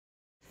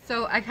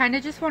So I kind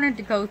of just wanted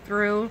to go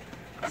through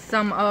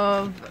some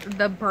of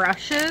the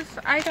brushes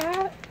I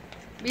got,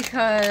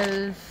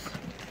 because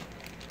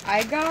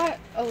I got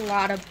a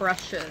lot of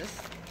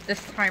brushes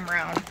this time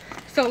around.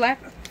 So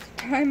last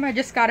time I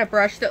just got a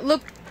brush that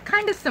looked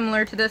kind of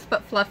similar to this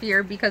but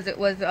fluffier, because it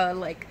was a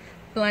like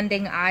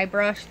blending eye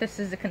brush. This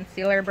is a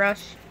concealer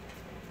brush.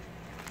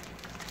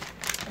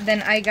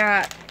 Then I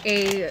got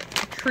a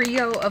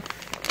trio of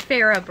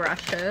Farrah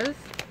brushes,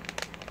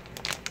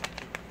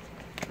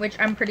 which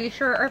I'm pretty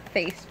sure are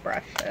face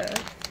brushes.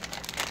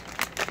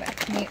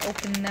 Let me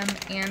open them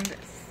and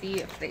see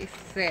if they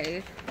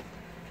say.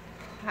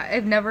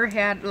 I've never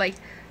had, like,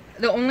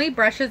 the only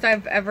brushes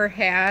I've ever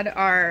had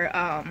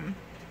are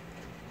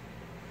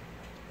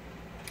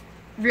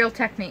Real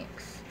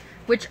Techniques,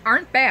 which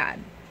aren't bad,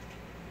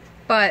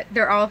 but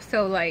they're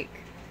also, like,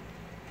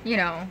 you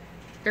know,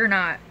 they're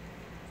not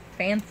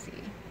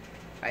fancy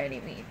by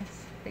any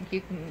means. Like,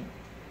 you can,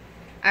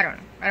 I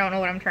don't know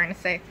what I'm trying to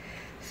say.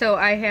 So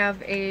I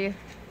have a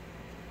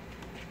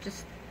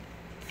just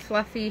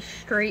fluffy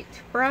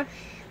straight brush.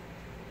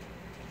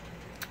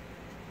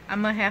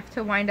 I'm gonna have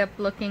to wind up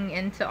looking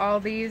into all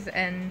these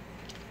and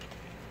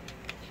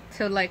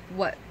to like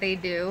what they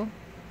do.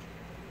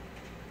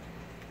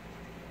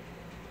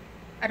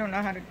 I don't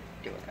know how to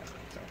do it.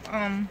 So,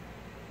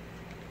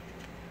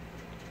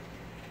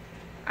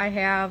 I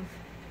have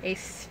a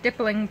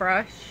stippling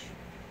brush.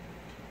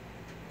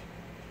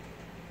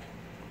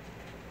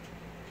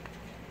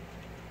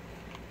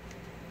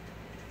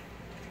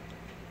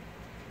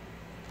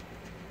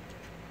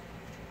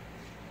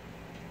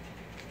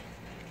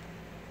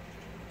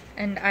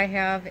 And I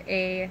have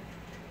a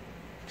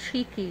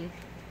cheeky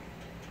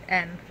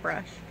end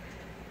brush.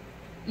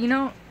 You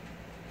know,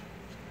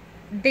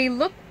 they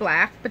look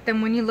black, but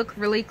then when you look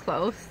really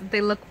close, they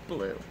look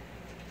blue.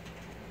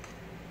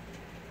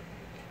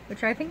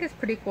 Which I think is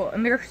pretty cool.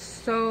 And they're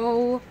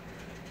so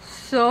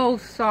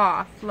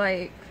soft.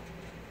 Like,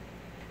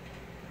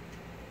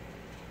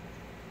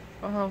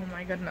 oh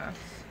my goodness.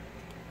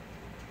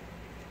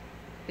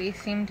 They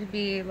seem to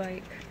be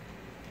like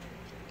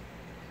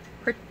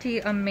pretty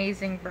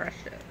amazing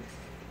brushes.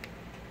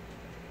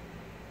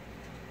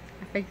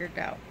 I figured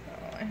out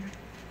though.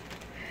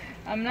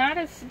 I'm not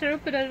as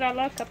stupid as I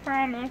look, I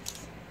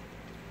promise.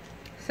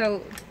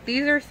 So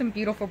these are some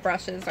beautiful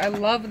brushes. I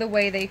love the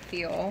way they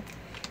feel.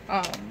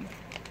 I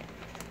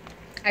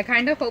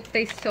kind of hope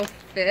they still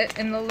fit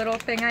in the little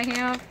thing I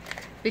have,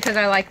 because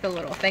I like the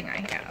little thing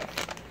I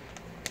have.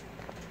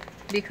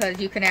 Because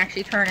you can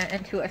actually turn it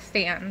into a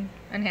stand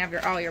and have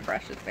all your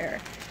brushes there.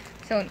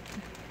 So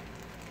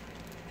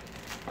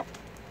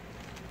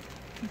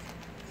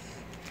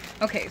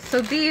okay, so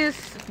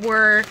these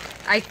were,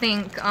 I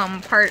think,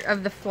 part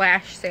of the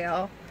flash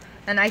sale.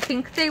 And I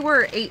think they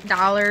were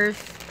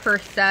 $8 per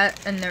set,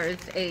 and there's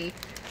a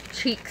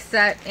cheek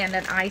set and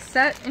an eye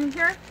set in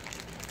here.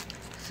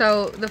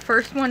 So the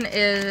first one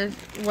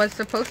was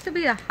supposed to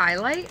be a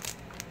highlight,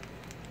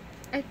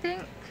 I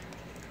think.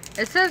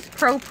 It says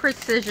Pro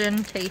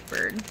Precision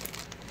Tapered. Does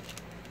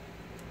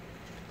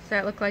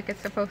that look like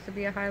it's supposed to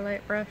be a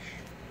highlight brush?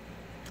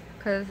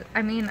 Because,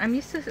 I mean, I'm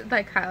used to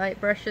like highlight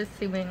brushes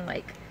seeming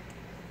like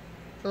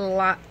a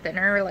lot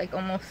thinner, like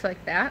almost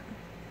like that.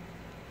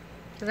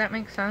 Does that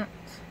make sense?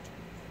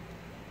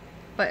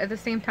 But at the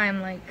same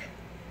time, like,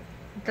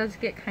 it does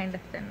get kind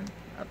of thin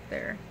up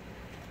there.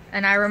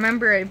 And I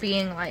remember it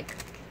being like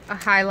a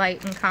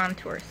highlight and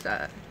contour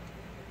set.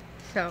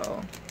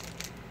 So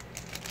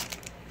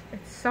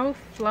it's so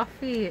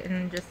fluffy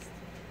and just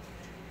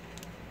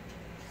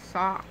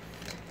soft.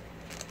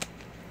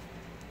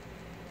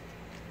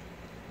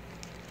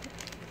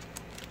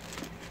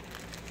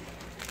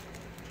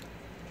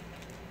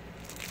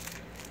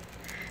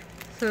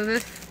 So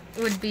this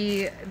would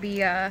be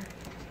the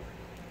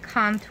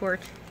contour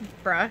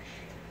brush.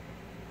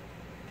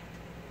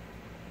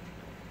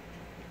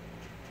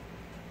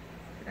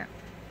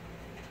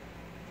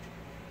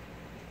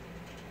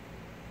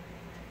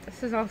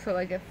 This is also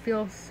like, it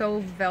feels so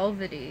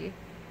velvety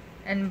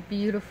and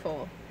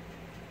beautiful.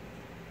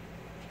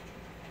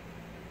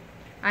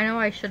 I know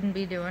I shouldn't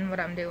be doing what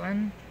I'm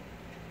doing,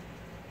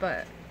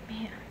 but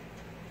man,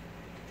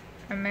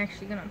 I'm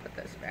actually gonna put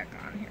this back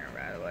on here,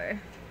 by the way.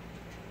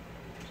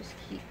 Just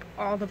keep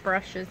all the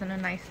brushes in a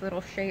nice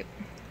little shape.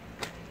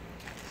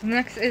 So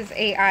next is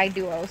a eye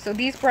duo. So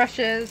these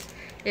brushes,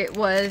 it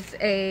was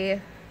a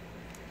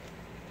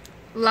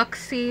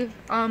Luxie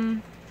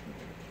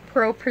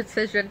Pro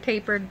Precision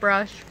Tapered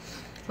brush,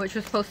 which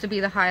was supposed to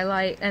be the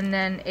highlight, and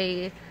then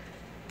a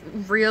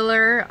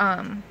Realer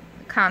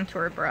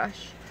contour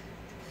brush.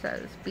 It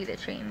says Be the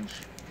Change.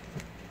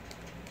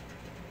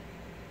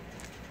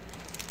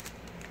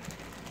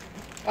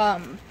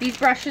 These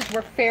brushes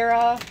were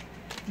Farrah.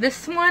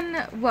 This one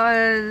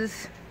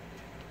was,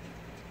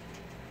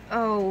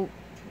 oh,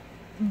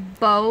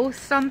 Bow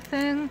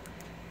something.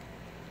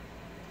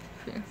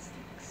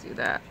 See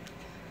that?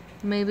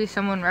 Maybe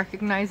someone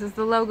recognizes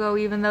the logo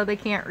even though they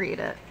can't read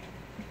it.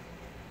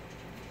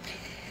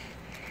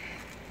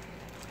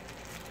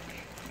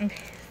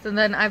 Okay, so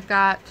then I've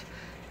got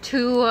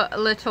two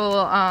little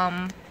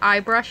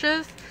eye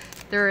brushes.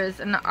 There is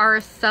an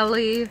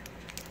Araceli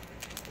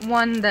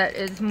one that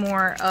is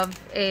more of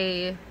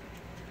a,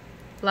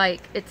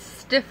 like, it's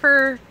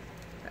stiffer.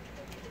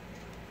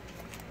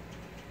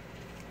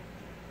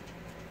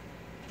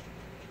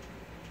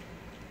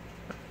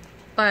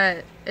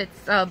 But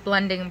it's a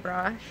blending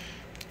brush.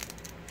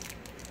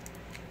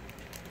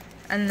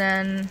 And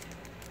then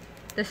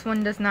this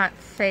one does not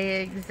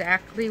say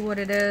exactly what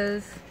it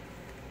is,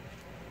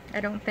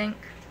 I don't think.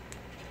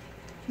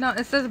 No,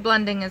 it says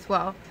blending as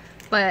well,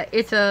 but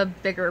it's a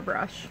bigger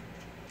brush.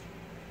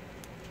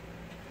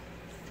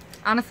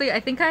 Honestly, I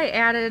think I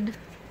added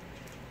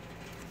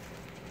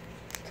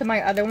to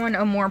my other one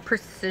a more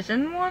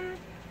precision one,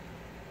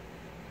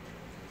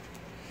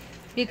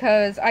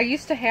 because I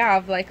used to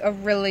have like a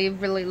really,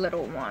 really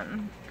little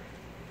one,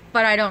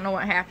 but I don't know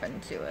what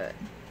happened to it.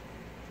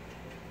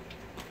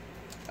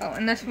 Oh,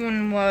 and this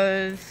one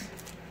was,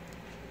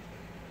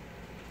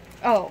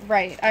 oh,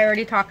 right, I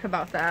already talked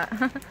about that.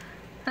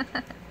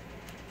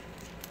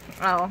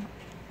 Oh,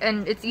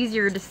 and it's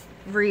easier to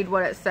read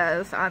what it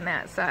says on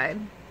that side.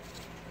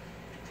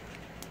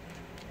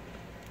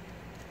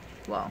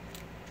 Well,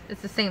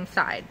 it's the same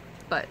side,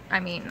 but I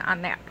mean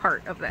on that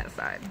part of that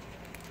side.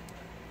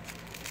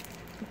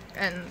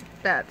 And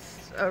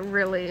that's a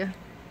really,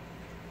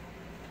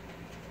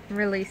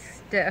 really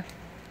stiff,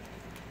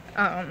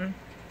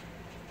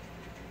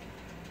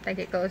 like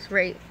it goes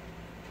right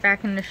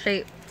back into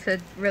shape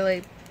to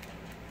really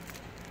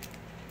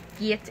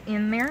get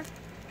in there.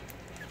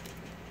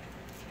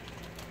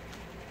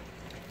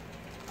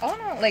 Oh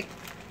no, like,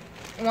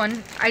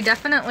 I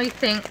definitely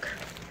think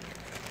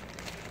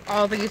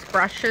all these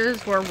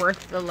brushes were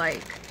worth the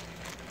like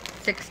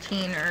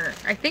 16, or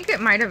I think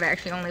it might have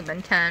actually only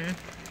been 10,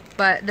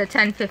 but the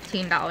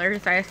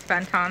 $10–15 I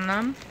spent on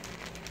them.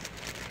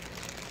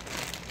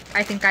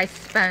 I think I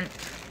spent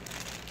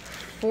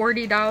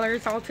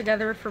 $40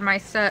 altogether for my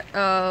set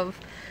of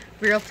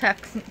Real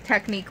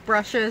Technique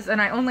brushes,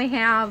 and I only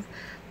have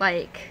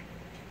like,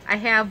 I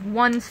have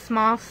one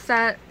small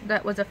set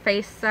that was a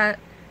face set,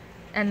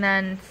 and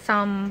then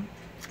some,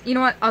 you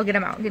know what, I'll get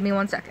them out, give me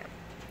 1 second.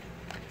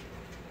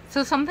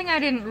 So something I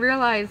didn't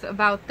realize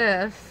about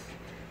this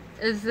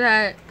is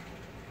that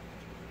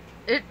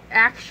it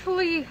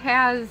actually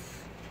has,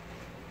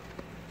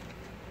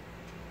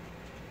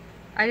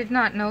 I did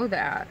not know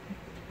that.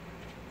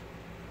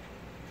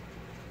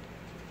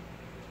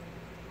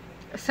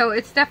 So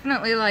it's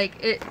definitely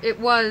like, it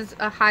was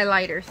a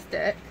highlighter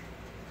stick.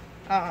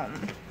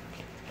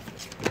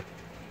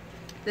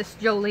 This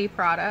Jolie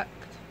product.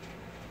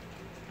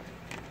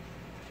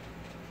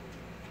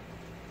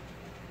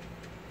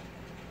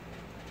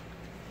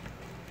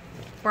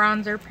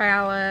 Bronzer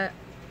palette.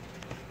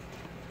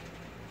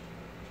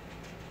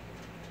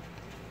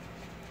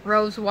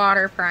 Rose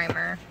water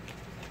primer.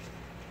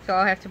 So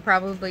I'll have to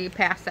probably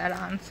pass that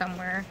on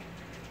somewhere.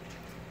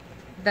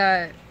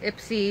 The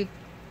IPSY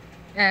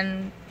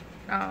and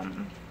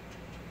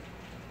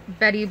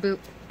Betty Boop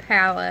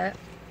palette.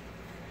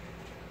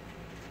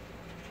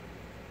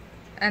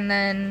 And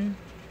then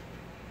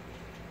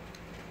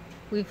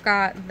we've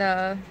got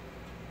the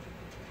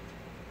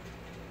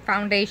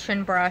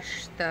foundation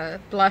brush, the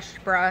blush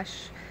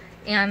brush,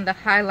 and the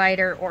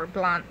highlighter or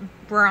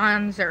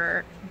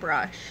bronzer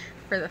brush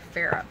for the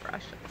Farrah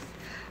brushes.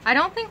 I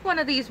don't think one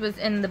of these was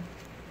in the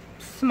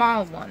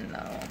small one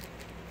though.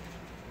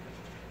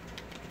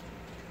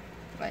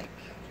 Like,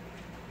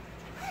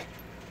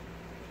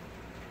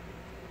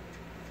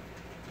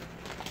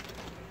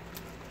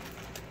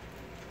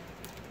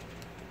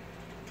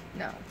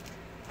 no.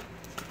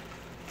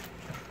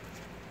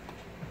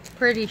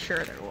 Pretty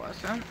sure there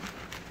wasn't.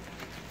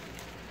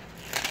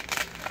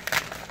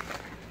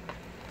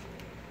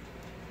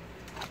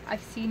 I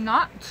see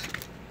not.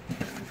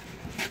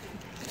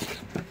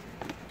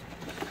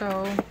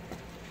 So,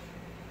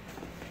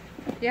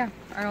 yeah,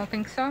 I don't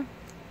think so.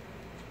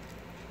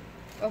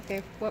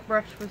 Okay, what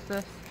brush was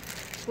this?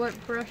 What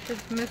brush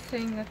is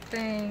missing a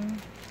thing?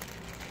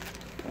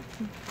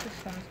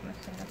 This one's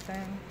missing a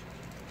thing.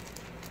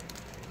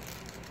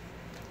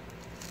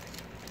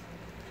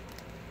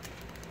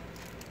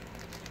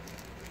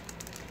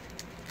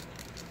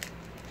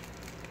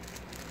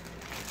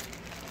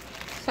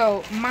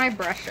 So, my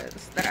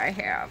brushes that I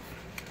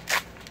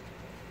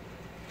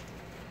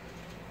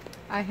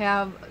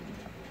have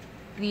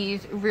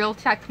these Real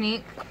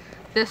Technique.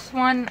 This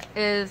one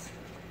is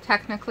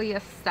technically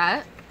a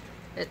set.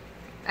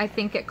 I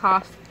think it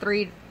costs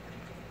 $20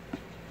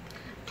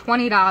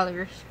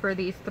 for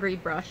these 3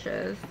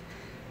 brushes,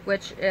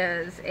 which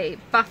is a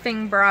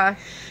buffing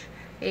brush,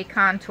 a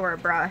contour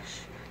brush,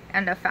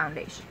 and a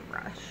foundation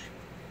brush.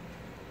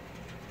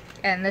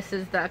 And this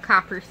is the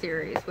copper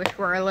series, which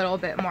were a little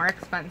bit more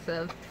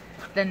expensive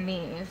than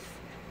these.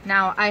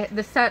 Now,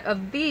 the set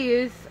of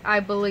these,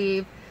 I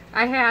believe,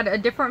 I had a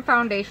different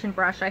foundation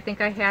brush. I think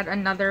I had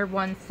another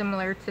one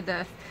similar to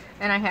this.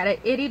 And I had an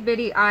itty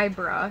bitty eye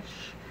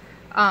brush.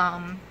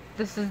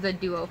 This is the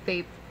Duo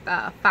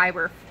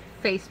Fiber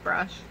face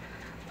brush.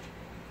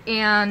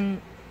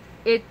 And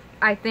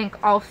I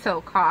think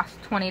also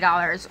cost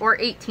 $20 or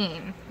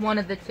 $18, one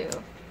of the two.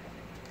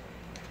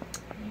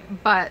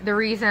 But the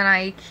reason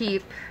I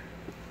keep,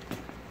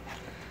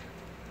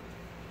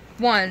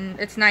 one,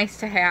 it's nice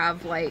to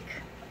have like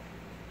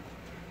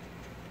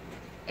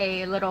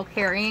a little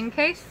carrying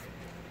case.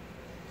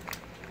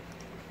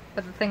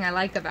 But the thing I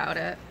like about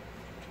it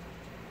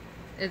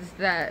is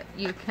that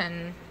you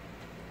can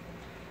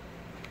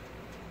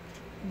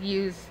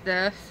use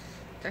this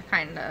to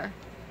kind of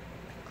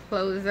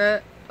close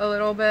it a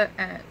little bit,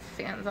 and it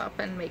stands up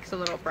and makes a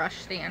little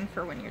brush stand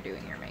for when you're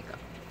doing your makeup,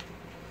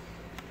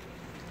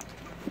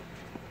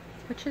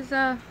 which is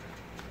kind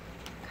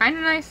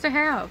of nice to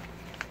have.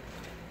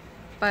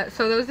 But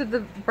so those are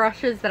the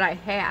brushes that I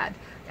had,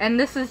 and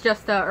this is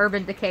just a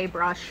Urban Decay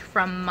brush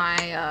from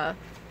my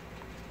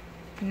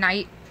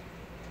Night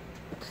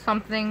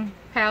something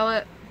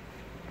palette.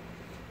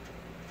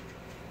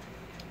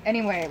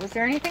 Anyway, was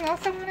there anything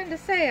else I wanted to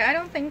say? I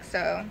don't think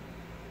so.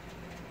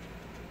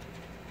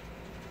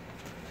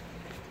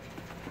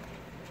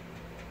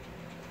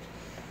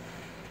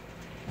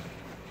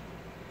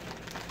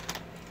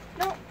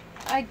 No,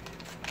 I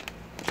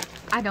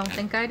don't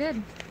think I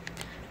did.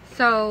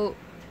 So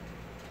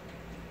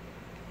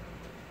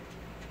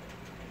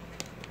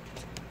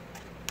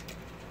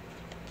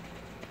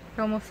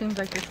it almost seems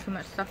like there's too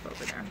much stuff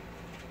over there.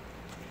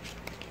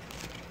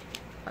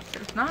 But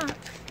there's not.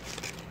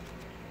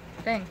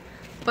 Dang.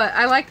 But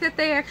I like that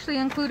they actually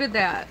included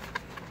that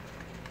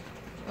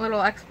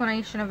little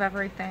explanation of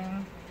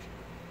everything.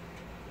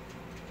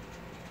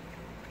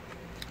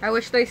 I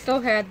wish they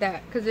still had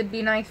that, because it'd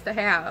be nice to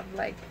have.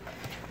 Like,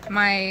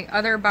 my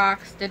other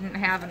box didn't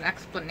have an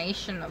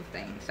explanation of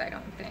things, I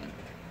don't think.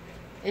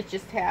 It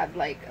just had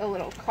like a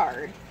little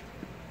card,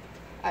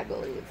 I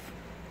believe.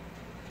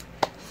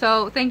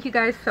 So thank you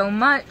guys so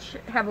much.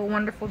 Have a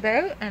wonderful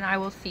day, and I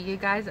will see you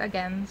guys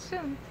again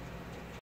soon.